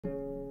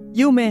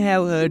You may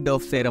have heard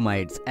of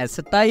ceramides as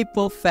a type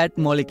of fat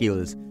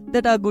molecules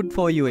that are good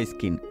for your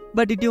skin.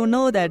 But did you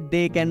know that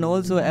they can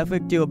also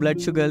affect your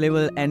blood sugar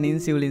level and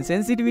insulin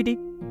sensitivity?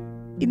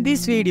 In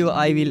this video,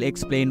 I will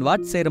explain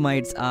what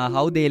ceramides are,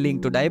 how they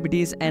link to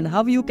diabetes, and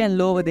how you can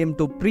lower them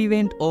to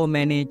prevent or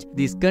manage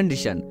this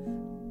condition.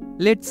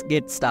 Let's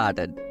get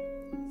started.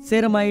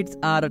 Ceramides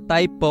are a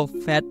type of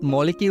fat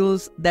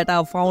molecules that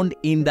are found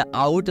in the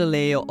outer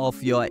layer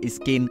of your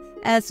skin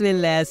as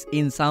well as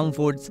in some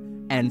foods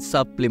and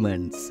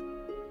supplements.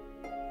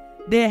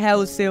 They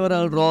have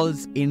several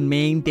roles in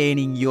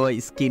maintaining your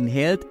skin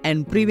health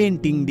and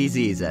preventing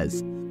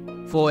diseases.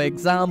 For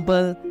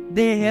example,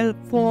 they help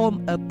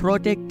form a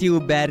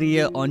protective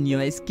barrier on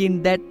your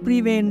skin that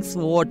prevents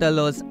water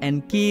loss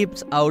and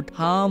keeps out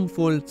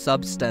harmful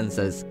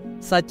substances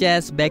such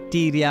as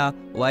bacteria,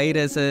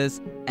 viruses,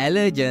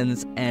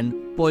 allergens, and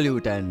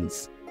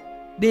pollutants.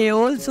 They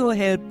also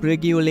help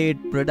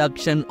regulate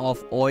production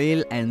of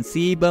oil and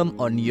sebum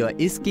on your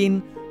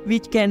skin,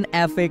 which can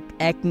affect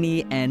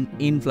acne and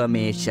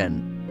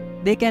inflammation.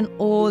 They can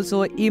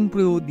also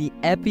improve the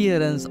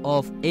appearance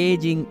of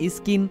aging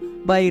skin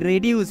by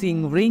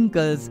reducing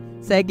wrinkles,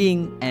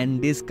 sagging,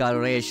 and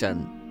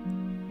discoloration.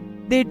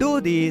 They do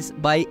this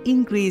by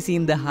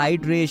increasing the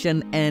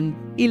hydration and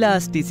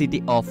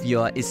elasticity of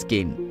your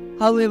skin.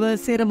 However,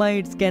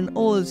 ceramides can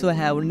also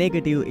have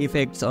negative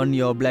effects on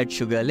your blood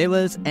sugar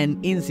levels and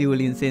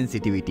insulin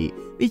sensitivity,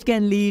 which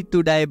can lead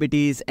to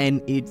diabetes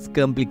and its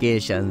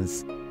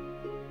complications.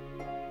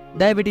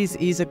 Diabetes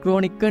is a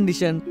chronic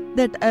condition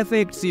that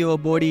affects your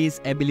body's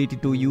ability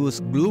to use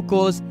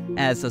glucose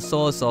as a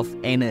source of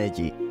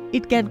energy.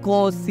 It can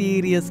cause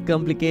serious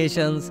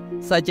complications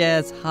such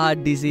as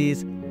heart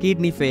disease,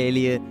 kidney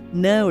failure,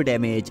 nerve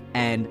damage,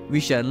 and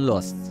vision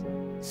loss.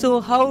 So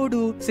how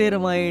do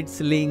ceramides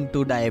link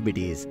to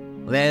diabetes?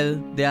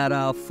 Well, there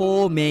are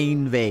 4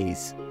 main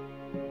ways.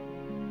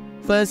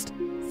 First,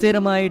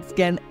 ceramides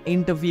can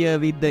interfere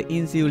with the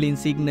insulin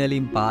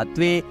signaling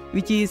pathway,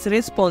 which is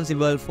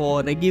responsible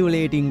for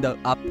regulating the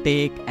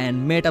uptake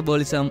and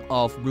metabolism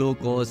of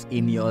glucose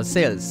in your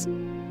cells.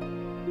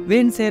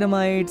 When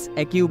ceramides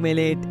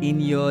accumulate in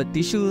your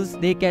tissues,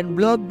 they can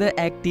block the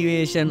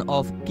activation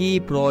of key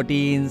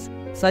proteins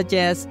such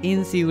as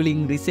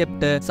insulin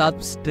receptor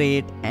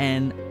substrate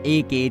and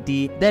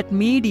AKT that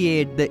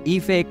mediate the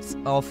effects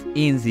of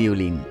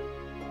insulin.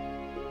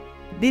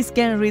 This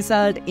can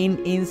result in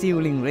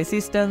insulin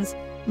resistance,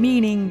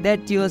 meaning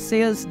that your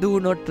cells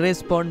do not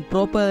respond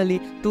properly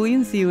to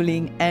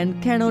insulin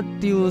and cannot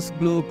use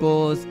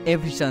glucose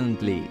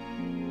efficiently.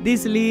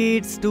 This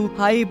leads to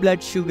high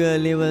blood sugar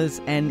levels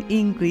and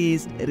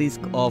increased risk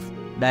of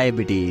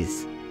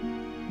diabetes.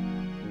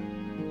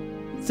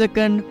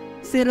 Second,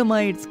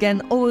 ceramides can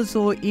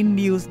also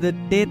induce the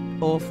death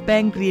of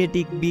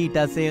pancreatic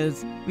beta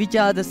cells, which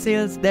are the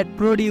cells that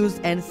produce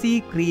and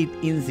secrete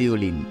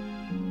insulin.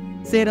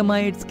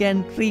 Ceramides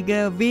can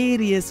trigger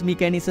various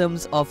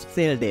mechanisms of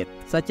cell death,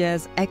 such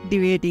as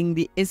activating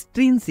the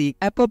extrinsic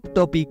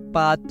apoptotic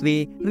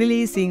pathway,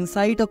 releasing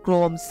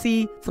cytochrome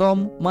C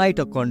from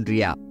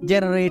mitochondria,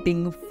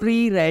 generating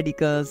free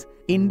radicals,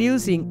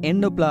 inducing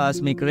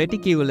endoplasmic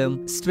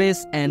reticulum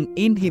stress, and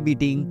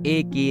inhibiting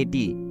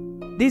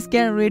AKT. This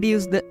can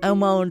reduce the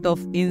amount of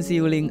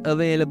insulin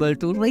available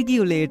to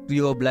regulate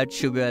your blood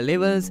sugar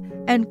levels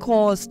and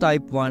cause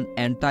type 1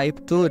 and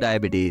type 2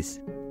 diabetes.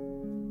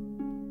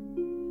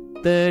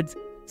 Third,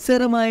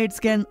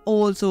 ceramides can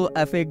also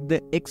affect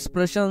the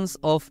expressions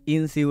of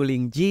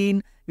insulin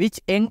gene, which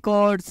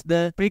encodes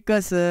the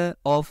precursor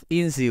of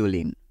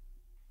insulin.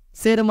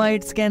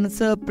 Ceramides can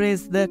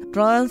suppress the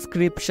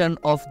transcription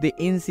of the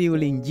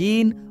insulin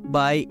gene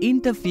by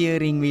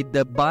interfering with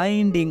the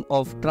binding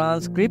of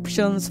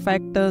transcription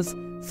factors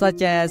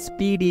such as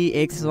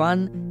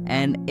PDX1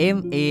 and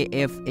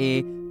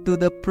MAFA to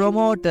the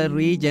promoter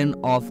region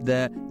of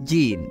the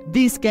gene.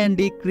 This can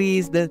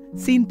decrease the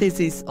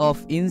synthesis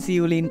of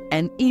insulin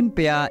and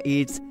impair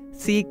its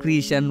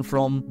secretion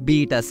from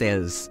beta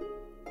cells.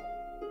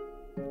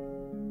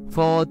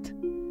 Fourth,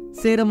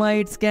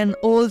 ceramides can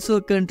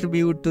also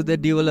contribute to the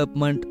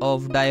development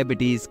of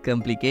diabetes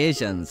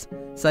complications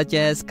such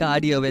as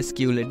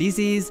cardiovascular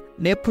disease,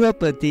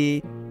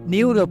 nephropathy,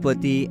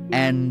 neuropathy,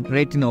 and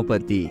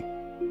retinopathy.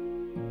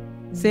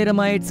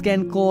 Ceramides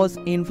can cause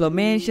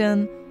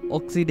inflammation,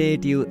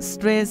 oxidative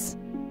stress,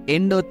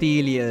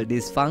 endothelial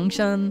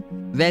dysfunction,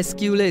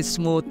 vascular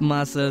smooth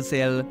muscle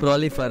cell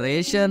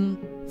proliferation,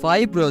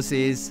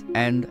 fibrosis,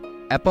 and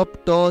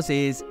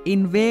apoptosis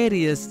in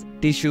various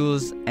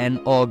tissues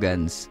and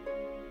organs.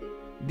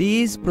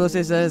 These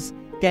processes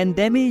can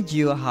damage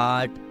your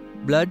heart,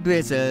 blood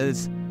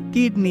vessels,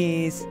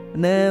 kidneys,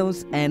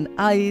 nerves, and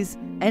eyes,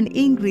 and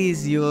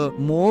increase your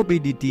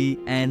morbidity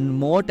and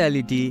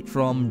mortality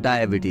from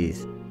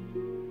diabetes.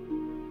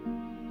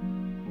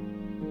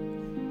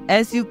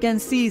 As you can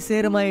see,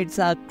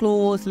 ceramides are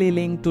closely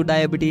linked to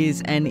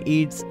diabetes and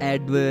its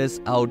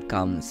adverse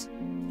outcomes.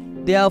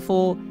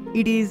 Therefore,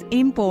 It is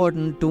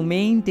important to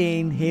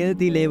maintain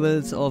healthy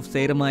levels of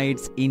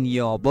ceramides in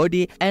your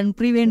body and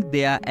prevent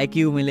their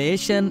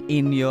accumulation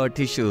in your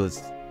tissues.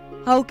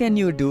 How can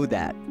you do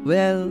that?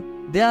 Well,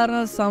 there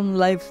are some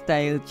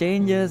lifestyle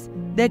changes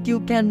that you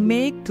can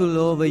make to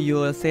lower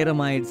your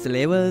ceramides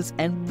levels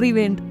and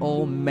prevent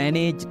or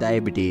manage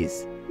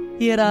diabetes.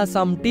 Here are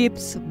some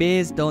tips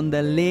based on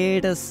the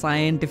latest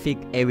scientific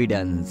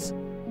evidence.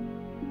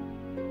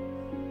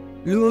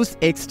 Lose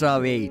extra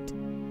weight.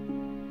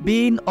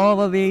 Being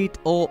overweight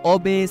or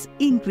obese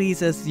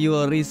increases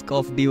your risk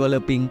of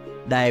developing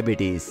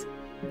diabetes.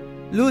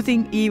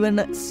 Losing even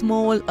a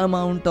small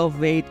amount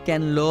of weight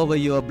can lower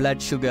your blood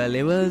sugar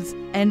levels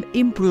and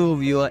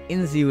improve your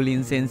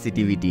insulin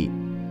sensitivity.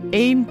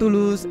 Aim to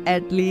lose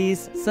at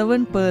least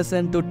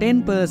 7% to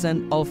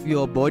 10% of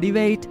your body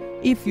weight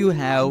if you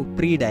have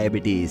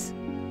pre-diabetes.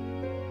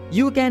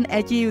 You can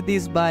achieve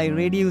this by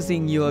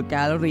reducing your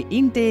calorie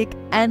intake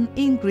and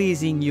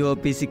increasing your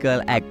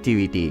physical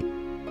activity.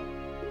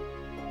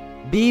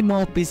 Be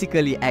more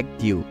physically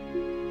active.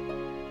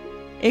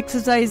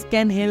 Exercise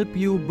can help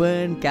you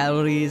burn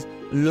calories,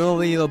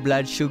 lower your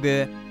blood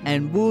sugar,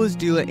 and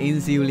boost your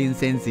insulin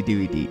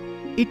sensitivity.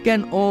 It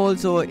can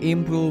also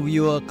improve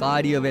your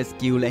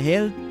cardiovascular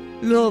health,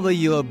 lower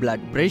your blood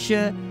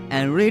pressure,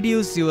 and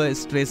reduce your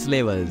stress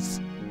levels.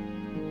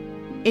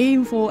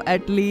 Aim for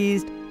at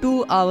least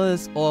 2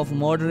 hours of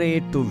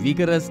moderate to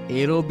vigorous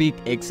aerobic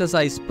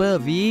exercise per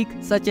week,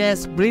 such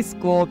as brisk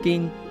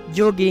walking,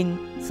 jogging,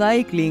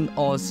 cycling,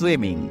 or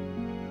swimming.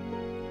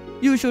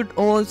 You should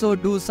also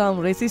do some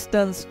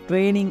resistance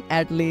training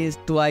at least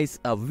twice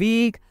a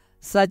week,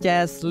 such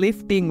as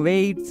lifting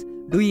weights,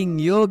 doing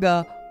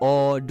yoga,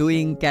 or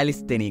doing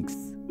calisthenics.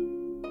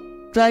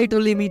 Try to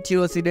limit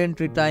your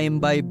sedentary time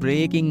by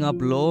breaking up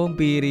long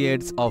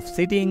periods of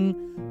sitting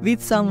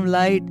with some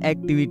light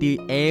activity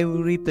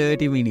every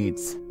 30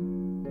 minutes.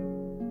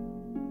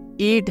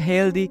 Eat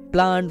healthy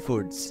plant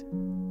foods.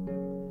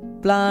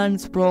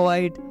 Plants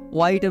provide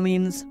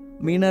vitamins,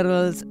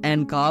 minerals,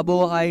 and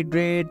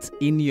carbohydrates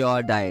in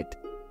your diet.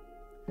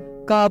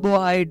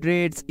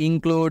 Carbohydrates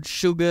include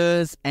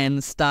sugars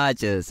and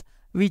starches,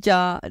 which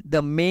are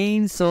the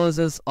main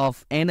sources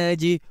of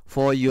energy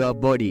for your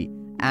body,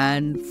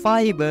 and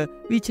fiber,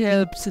 which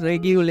helps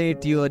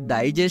regulate your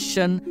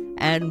digestion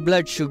and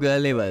blood sugar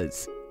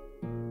levels.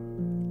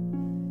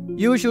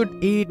 You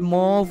should eat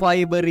more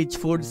fiber-rich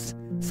foods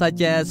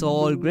such as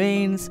whole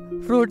grains,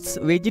 fruits,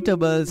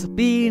 vegetables,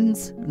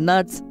 beans,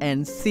 nuts,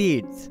 and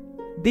seeds.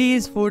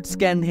 These foods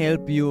can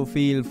help you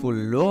feel full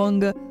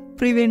longer,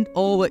 prevent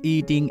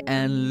overeating,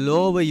 and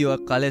lower your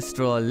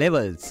cholesterol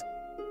levels.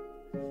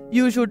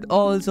 You should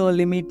also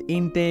limit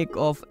intake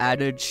of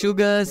added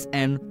sugars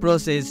and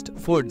processed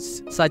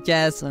foods such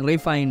as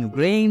refined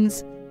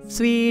grains,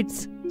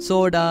 sweets,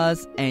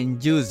 sodas, and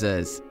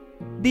juices.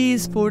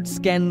 These foods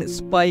can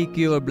spike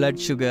your blood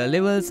sugar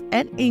levels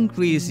and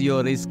increase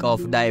your risk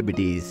of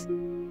diabetes.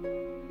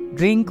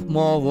 Drink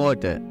more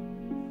water.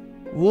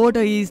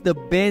 Water is the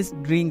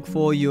best drink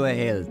for your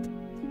health.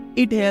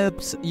 It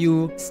helps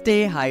you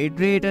stay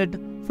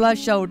hydrated,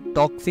 flush out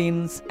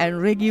toxins,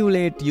 and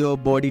regulate your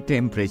body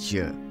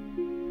temperature.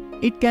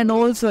 It can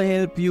also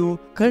help you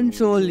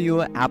control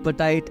your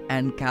appetite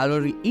and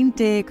calorie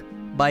intake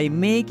by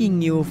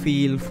making you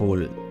feel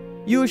full.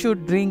 You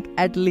should drink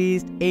at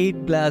least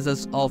 8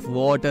 glasses of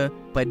water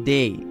per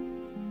day.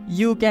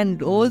 You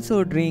can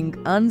also drink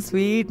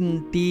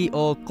unsweetened tea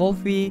or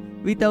coffee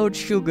without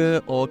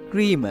sugar or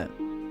creamer.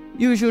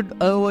 You should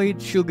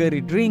avoid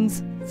sugary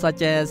drinks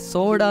such as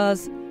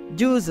sodas,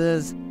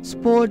 juices,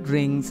 sport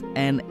drinks,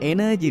 and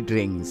energy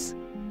drinks.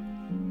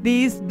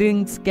 These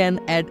drinks can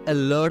add a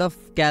lot of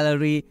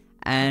calorie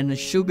and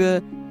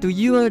sugar to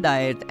your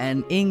diet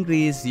and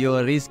increase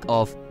your risk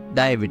of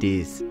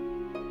diabetes.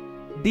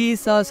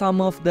 These are some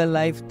of the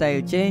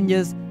lifestyle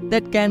changes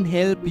that can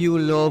help you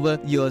lower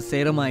your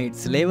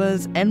ceramides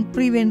levels and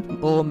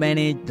prevent or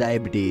manage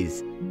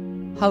diabetes.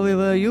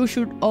 However, you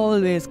should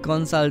always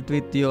consult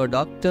with your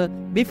doctor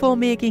before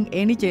making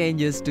any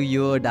changes to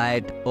your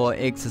diet or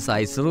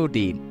exercise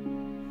routine.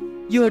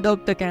 Your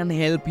doctor can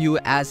help you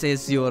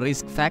assess your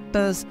risk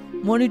factors,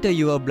 monitor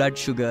your blood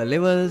sugar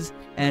levels,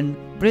 and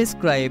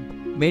prescribe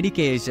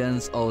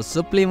medications or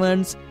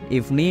supplements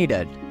if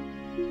needed.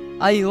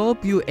 I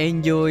hope you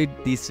enjoyed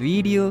this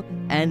video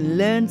and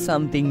learned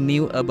something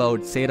new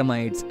about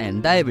ceramides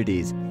and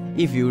diabetes.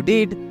 If you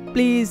did,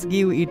 please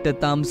give it a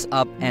thumbs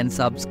up and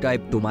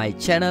subscribe to my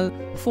channel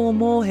for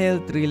more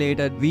health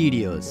related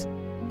videos.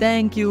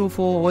 Thank you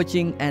for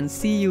watching and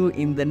see you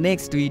in the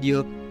next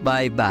video.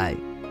 Bye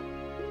bye.